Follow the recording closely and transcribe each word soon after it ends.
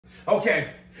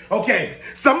Okay,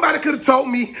 somebody could have told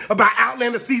me about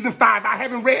Outlander season 5. I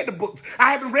haven't read the books.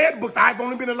 I've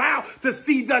only been allowed to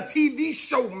see the TV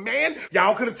show, man.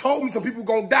 Y'all could have told me some people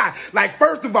gonna die. Like,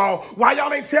 first of all, why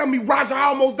y'all ain't tell me Roger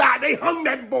almost died? They hung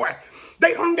that boy.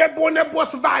 They hung that boy and that boy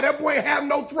survived. That boy ain't have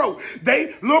no throat.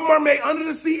 Little Mermaid, Under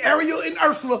the Sea, Ariel, and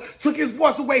Ursula took his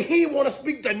voice away. He didn't want to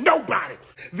speak to nobody.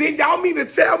 Then y'all mean to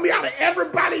tell me out of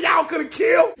everybody y'all could have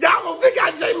killed, y'all gonna take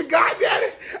out Jamie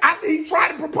Goddaddy after he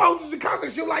tried to propose to Chicago?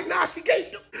 She was like, nah, she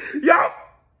can't do.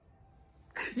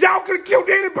 Y'all could have killed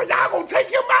anybody. Y'all gonna take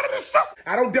him out of the show.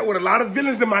 I don't deal with a lot of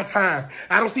villains in my time.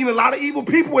 I don't seen a lot of evil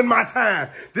people in my time.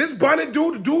 This bunny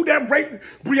dude, the dude that raped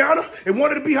Brianna and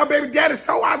wanted to be her baby daddy,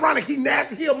 so ironic. He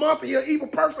nasty, he a monster, he an evil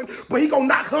person, but he gonna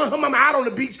knock her mama out on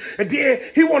the beach, and then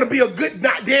he wanna be a good,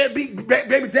 not deadbeat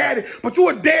baby daddy, but you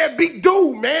a deadbeat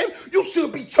dude, man. You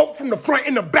should be choked from the front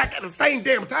and the back at the same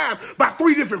damn time by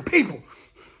 3 different people.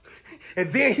 And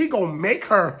then he gonna make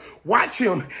her watch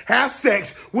him have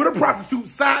sex with a prostitute.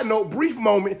 Side note, brief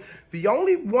moment. The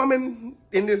only woman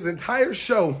in this entire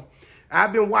show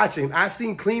I've been watching, I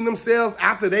seen clean themselves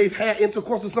after they've had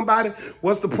intercourse with somebody,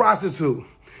 was the prostitute.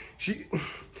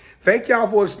 Thank y'all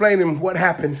for explaining what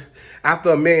happens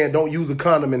after a man don't use a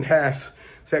condom and has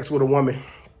sex with a woman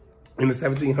in the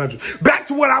 1700s. Back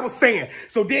to what I was saying.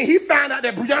 So then he found out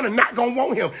that Brianna not gonna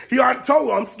want him. He already told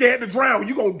her, I'm scared to drown.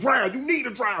 You gonna drown. You need to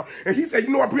drown. And he said, you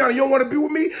know what, Brianna, you don't want to be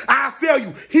with me? I'll sell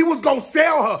you. He was gonna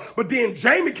sell her. But then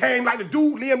Jamie came like the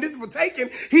dude, Liam, this is for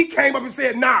taking. He came up and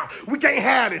said, nah, we can't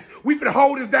have this. We finna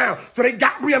hold this down. So they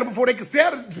got Brianna before they could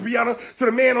sell Brianna to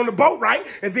the man on the boat, right?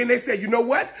 And then they said, you know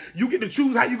what? You get to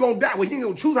choose how you gonna die. Well, he ain't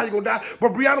gonna choose how you gonna die.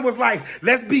 But Brianna was like,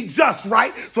 let's be just,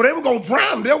 right? So they were gonna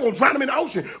drown him. They were gonna drown him in the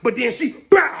ocean. But then she,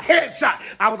 headshot.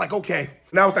 I was like, okay.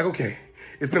 And I was like, okay.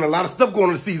 It's been a lot of stuff going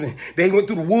on this season. They went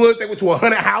through the woods. They went to a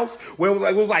haunted house where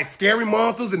it was like scary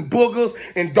monsters and boogers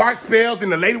and dark spells.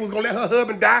 And the lady was going to let her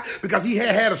husband die because he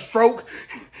had a stroke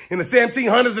in the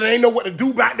 1700s and they ain't know what to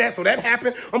do about that. So that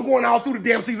happened. I'm going all through the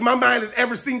damn season. My mind is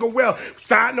every single well.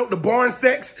 Side note, the barn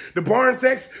sex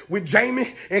with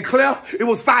Jamie and Claire, it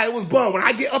was fire. It was bum. When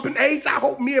I get up in age, I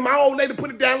hope me and my old lady put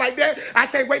it down like that. I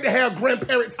can't wait to have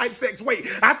grandparent type sex. Wait,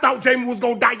 I thought Jamie was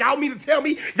going to die. Y'all mean to tell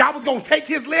me y'all was going to take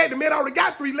his leg? The man already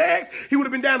got 3 legs. He would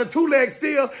have been down to 2 legs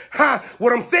still.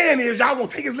 What I'm saying is y'all going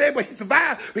to take his leg, but he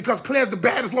survived because Claire's the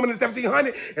baddest woman in the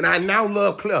 1700s. And I now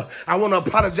love Claire. I want to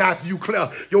apologize to you, Claire.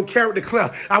 Your character,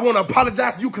 Claire. I want to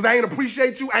apologize to you because I ain't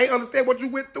appreciate you. I ain't understand what you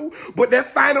went through. But that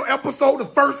final episode, the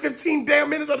first 15 damn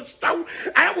minutes of the show,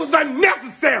 that was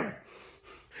unnecessary.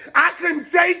 I couldn't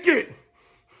take it.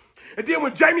 And then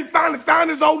when Jamie finally found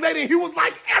his old lady, he was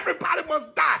like, everybody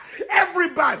must die.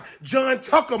 Everybody. John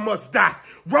Tucker must die.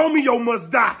 Romeo must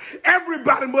die.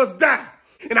 Everybody must die.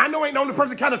 And I know ain't the only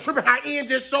person kind of tripping how Ian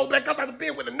just showed back up after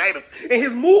being with the natives. And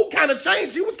his mood kind of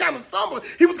changed. He was kind of somber.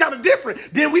 He was kind of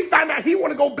different. Then we found out he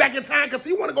want to go back in time because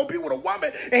he want to go be with a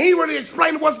woman. And he really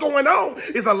explained what's going on.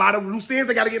 It's a lot of loose ends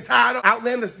they got to get tired of.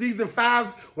 Outlander season 5,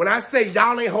 when I say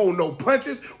y'all ain't hold no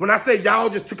punches, when I say y'all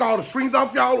just took all the strings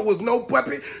off y'all, it was no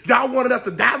puppet. Y'all wanted us to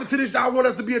dive into this. Y'all want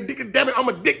us to be addicted. Damn it, I'm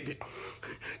addicted.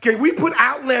 Can we put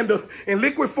Outlander in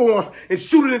liquid form and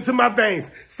shoot it into my veins?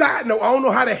 Side note, I don't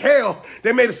know how the hell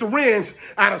they made a syringe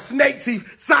out of snake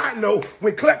teeth. Side note,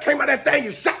 when Clark came out of that thing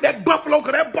and shot that buffalo,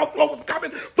 because that buffalo was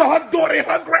coming for her daughter and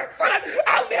her grandson.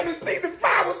 Outlander season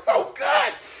 5 was so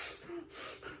good.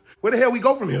 Where the hell we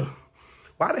go from here?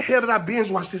 Why the hell did I binge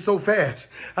watch this so fast?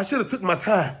 I should have took my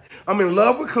time. I'm in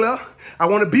love with Claire. I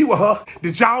want to be with her.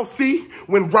 Did y'all see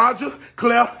when Roger,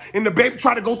 Claire, and the baby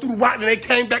tried to go through the rock and they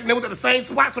came back and they was at the same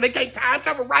spot so they can't time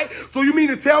travel, right? So you mean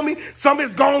to tell me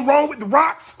something's gone wrong with the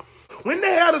rocks? When the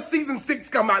hell does season 6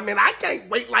 come out, man? I can't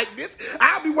wait like this.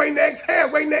 I'll be waiting to exhale.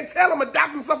 I'm going to die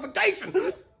from suffocation.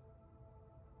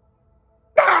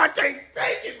 I can't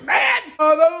take it, man.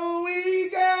 Although we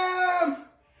come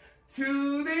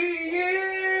to the